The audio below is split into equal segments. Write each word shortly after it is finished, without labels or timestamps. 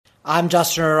I'm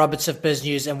Justin Roberts of Biz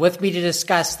News, and with me to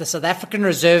discuss the South African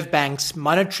Reserve Bank's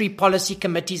Monetary Policy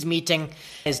Committee's meeting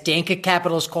is Denker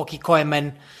Capital's Kokkie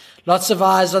Kooyman. Lots of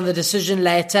eyes on the decision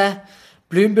later.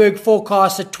 Bloomberg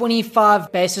forecasts a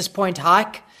 25 basis point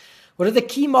hike. What are the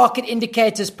key market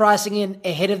indicators pricing in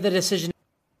ahead of the decision?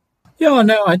 Yeah,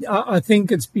 no, I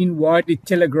think it's been widely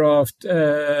telegraphed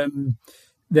that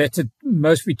it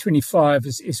must be 25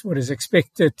 is what is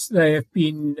expected. They have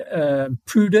been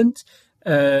prudent.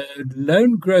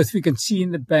 Loan growth we can see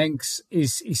in the banks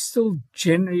is still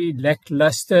generally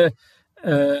lackluster.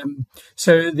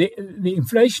 So the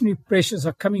inflationary pressures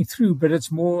are coming through, but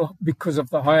it's more because of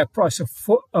the higher price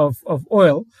of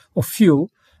oil or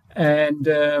fuel,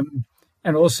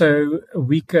 and also a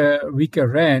weaker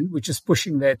rand, which is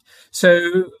pushing that.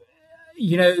 So,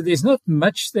 there's not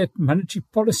much that monetary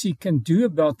policy can do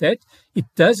about that. It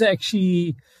does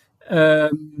actually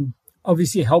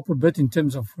obviously help a bit in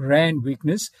terms of rand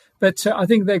weakness, but I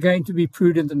think they're going to be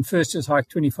prudent and first just hike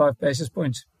 25 basis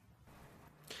points.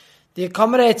 The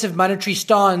accommodative monetary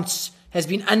stance has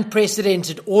been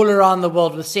unprecedented all around the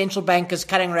world, with central bankers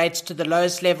cutting rates to the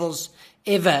lowest levels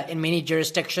ever in many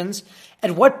jurisdictions.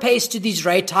 At what pace do these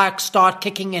rate hikes start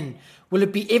kicking in? Will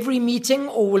it be every meeting,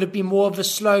 or will it be more of a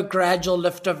slow, gradual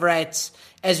lift of rates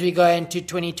as we go into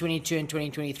 2022 and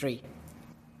 2023?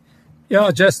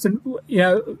 Yeah, Justin,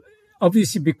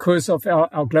 obviously, because of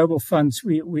our global funds,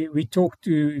 we talk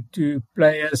to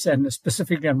players, and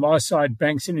specifically on my side,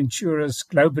 banks and insurers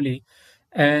globally,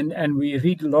 and we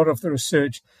read a lot of the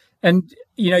research. And,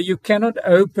 you cannot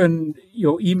open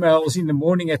your emails in the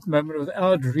morning at the moment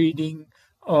without reading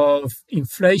of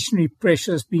inflationary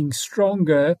pressures being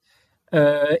stronger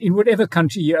in whatever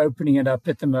country you're opening it up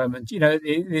at the moment.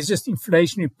 There's just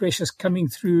inflationary pressures coming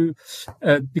through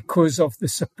because of the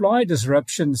supply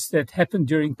disruptions that happened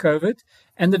during COVID,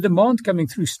 and the demand coming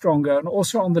through stronger, and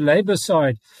also on the labor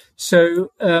side.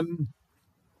 So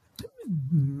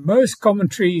most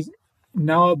commentary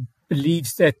now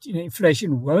believes that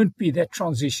inflation won't be that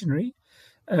transitionary,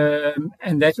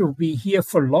 and that will be here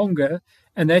for longer.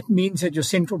 And that means that your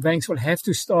central banks will have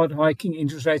to start hiking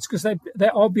interest rates because they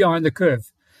are behind the curve.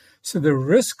 So the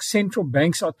risk central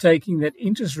banks are taking, that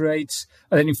interest rates,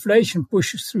 that inflation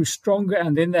pushes through stronger,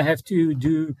 and then they have to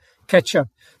do catch up.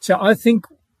 So I think,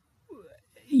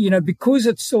 because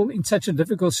it's still in such a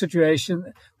difficult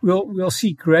situation, we'll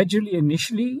see gradually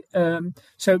initially.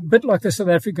 So a bit like the South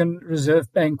African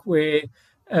Reserve Bank, where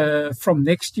from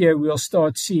next year we'll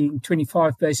start seeing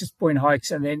 25 basis point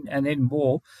hikes and then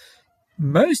more.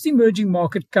 Most emerging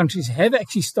market countries have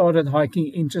actually started hiking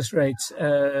interest rates.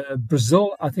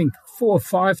 Brazil, I think 4 or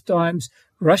 5 times.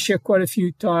 Russia, quite a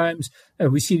few times.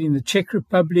 We see it in the Czech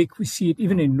Republic. We see it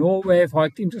even in Norway, have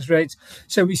hiked interest rates.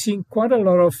 So we're seeing quite a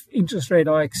lot of interest rate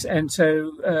hikes. And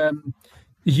so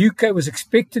the UK was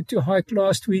expected to hike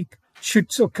last week.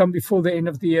 Should still come before the end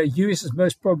of the year. US is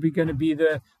most probably going to be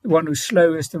the one who's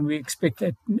slowest, and we expect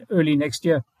that early next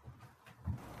year.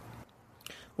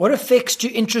 What effects do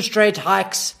interest rate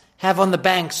hikes have on the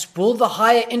banks? Will the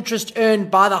higher interest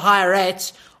earned by the higher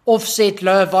rates offset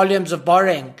lower volumes of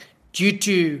borrowing due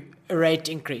to a rate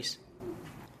increase?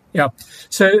 Yeah.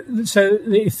 So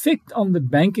the effect on the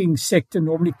banking sector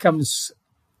normally comes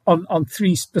on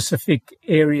 3 specific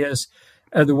areas.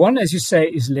 The one, as you say,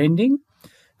 is lending.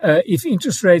 If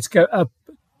interest rates go up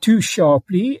too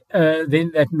sharply,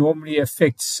 then that normally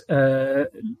affects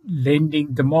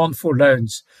lending demand for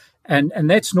loans. And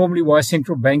that's normally why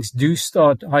central banks do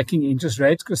start hiking interest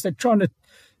rates, because they're trying to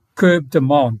curb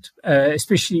demand,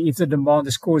 especially if the demand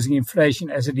is causing inflation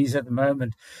as it is at the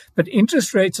moment. But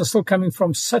interest rates are still coming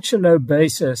from such a low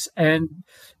basis, and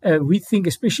we think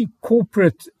especially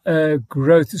corporate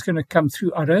growth is going to come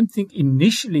through. I don't think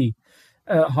initially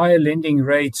higher lending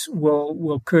rates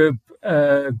will curb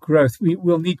growth. We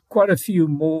will need quite a few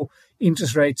more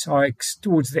interest rates hikes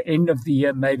towards the end of the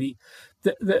year, maybe.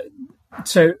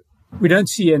 So we don't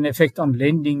see an effect on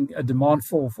lending, a demand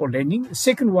for lending. The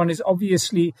second one is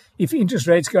obviously if interest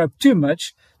rates go up too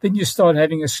much, then you start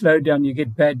having a slowdown, you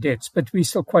get bad debts. But we're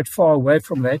still quite far away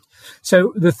from that.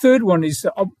 So the third one is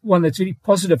the one that's really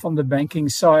positive on the banking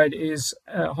side is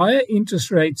higher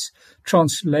interest rates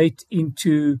translate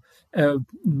into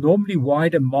normally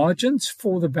wider margins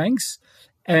for the banks.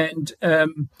 And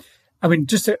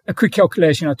just a quick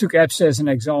calculation. I took ABSA as an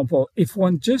example. If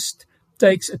one just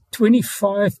takes a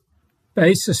 25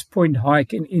 basis point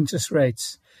hike in interest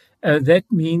rates, that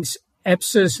means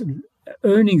ABSA's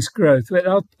earnings growth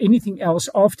without anything else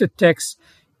after tax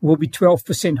will be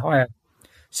 12% higher.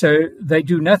 So they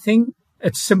do nothing.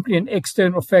 It's simply an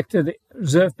external factor. The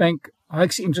Reserve Bank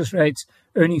hikes interest rates,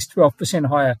 earnings 12%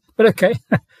 higher. But okay,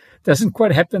 doesn't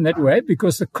quite happen that way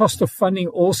because the cost of funding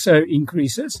also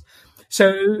increases.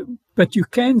 So, but you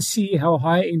can see how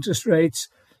high interest rates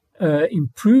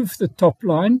improve the top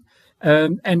line.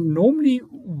 And normally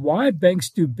why banks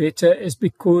do better is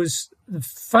because the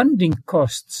funding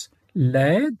costs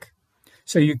lag.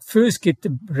 So you first get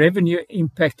the revenue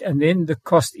impact and then the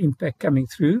cost impact coming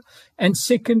through. And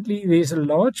secondly, there's a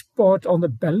large part on the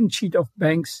balance sheet of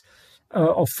banks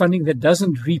of funding that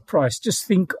doesn't reprice. Just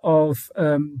think of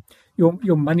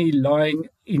your money lying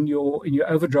in your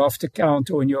overdraft account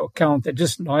or in your account that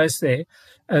just lies there,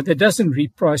 that doesn't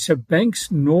reprice. So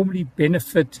banks normally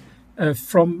benefit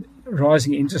from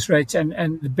rising interest rates,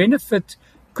 and the benefit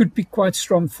could be quite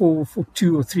strong for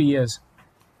 2 or 3 years.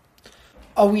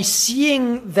 Are we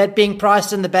seeing that being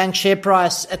priced in the bank share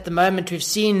price at the moment? We've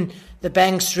seen the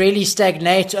banks really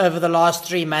stagnate over the last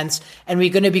 3 months, and we're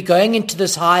going to be going into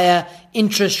this higher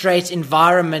interest rate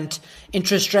environment.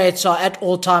 Interest rates are at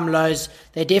all-time lows.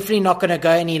 They're definitely not going to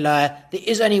go any lower. There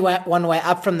is only one way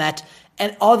up from that.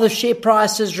 And are the share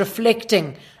prices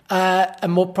reflecting a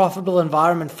more profitable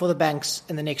environment for the banks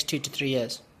in the next 2 to 3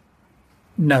 years?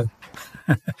 No.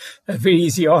 A very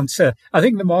easy answer. I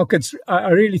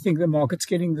really think the market's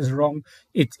getting this wrong.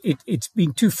 It's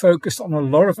been too focused on a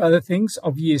lot of other things.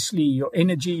 Obviously, your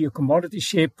energy, your commodity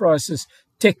share prices,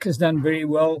 tech has done very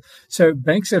well. So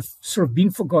banks have sort of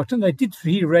been forgotten. They did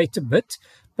re-rate a bit,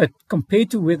 but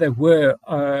compared to where they were,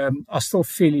 are still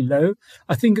fairly low.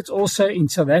 I think it's also in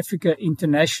South Africa,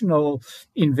 international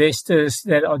investors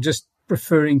that are just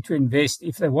preferring to invest.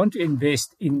 If they want to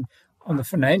invest on the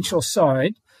financial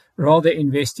side, rather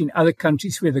invest in other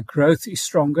countries where the growth is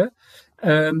stronger.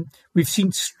 We've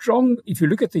seen strong, if you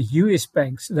look at the US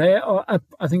banks, they are up,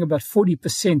 I think, about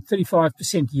 40%,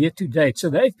 35% year to date. So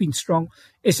they've been strong.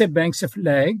 SA banks have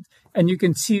lagged. And you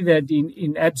can see that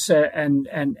in ABSA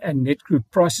and Net Group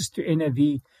price to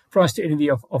NAV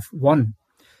of 1,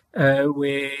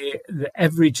 where the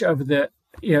average over the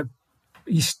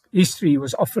history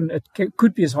was often, it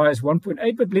could be as high as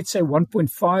 1.8, but let's say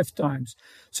 1.5 times.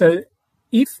 So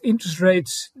if interest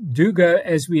rates do go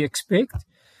as we expect,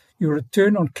 your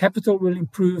return on capital will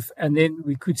improve, and then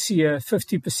we could see a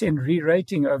 50%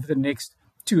 re-rating over the next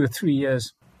 2 or 3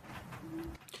 years.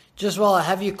 Just while I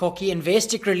have you, Kokkie,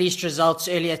 Investec released results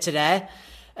earlier today.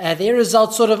 Their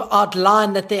results sort of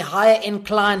outline that their higher-end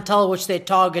clientele, which they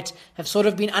target, have sort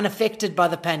of been unaffected by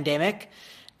the pandemic.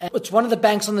 It's one of the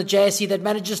banks on the JSE that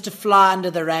manages to fly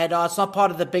under the radar. It's not part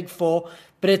of the big four,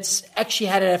 but it's actually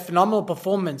had a phenomenal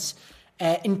performance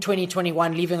in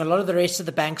 2021, leaving a lot of the rest of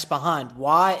the banks behind.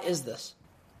 Why is this?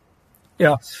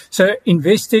 Yeah, so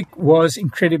Investec was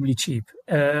incredibly cheap.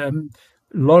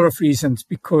 Lot of reasons,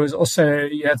 because also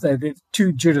you have the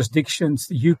 2 jurisdictions,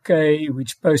 the UK,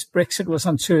 which post-Brexit was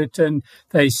uncertain.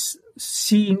 They're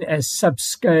seen as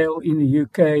subscale in the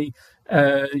UK.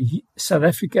 South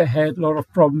Africa had a lot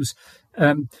of problems.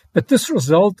 But this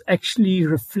result actually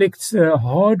reflects the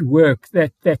hard work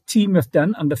that team have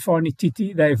done under Fani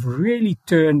Titi. They've really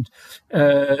done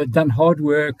hard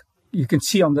work. You can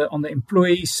see on the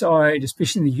employee side,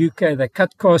 especially in the UK, they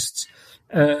cut costs.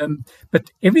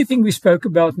 But everything we spoke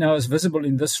about now is visible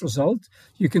in this result.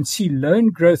 You can see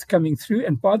loan growth coming through.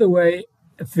 And by the way,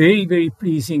 very, very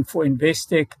pleasing for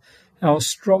Investec, how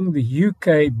strong the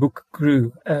UK book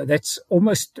grew. That's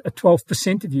almost a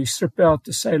 12% if you strip out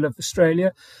the sale of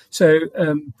Australia. So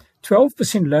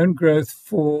 12% loan growth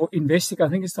for Investec, I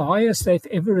think, is the highest they've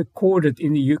ever recorded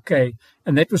in the UK.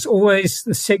 And that was always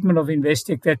the segment of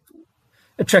Investec that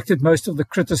attracted most of the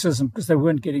criticism because they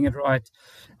weren't getting it right.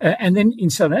 And then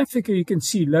in South Africa, you can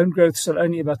see loan growth is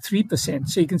only about 3%.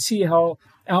 So you can see how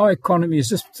our economy has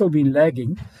just still been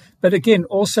lagging. But again,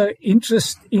 also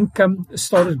interest income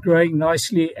started growing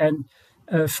nicely. And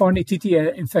Fani Titi,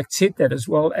 in fact, said that as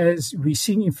well, as we're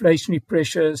seeing inflationary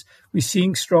pressures, we're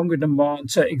seeing stronger demand.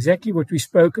 So exactly what we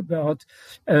spoke about,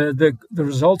 the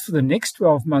result for the next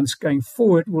 12 months going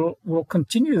forward will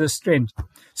continue this trend.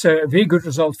 So a very good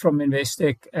result from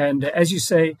Investec. And as you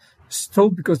say, still,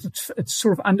 because it's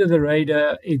sort of under the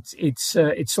radar, it's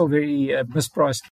still very mispriced.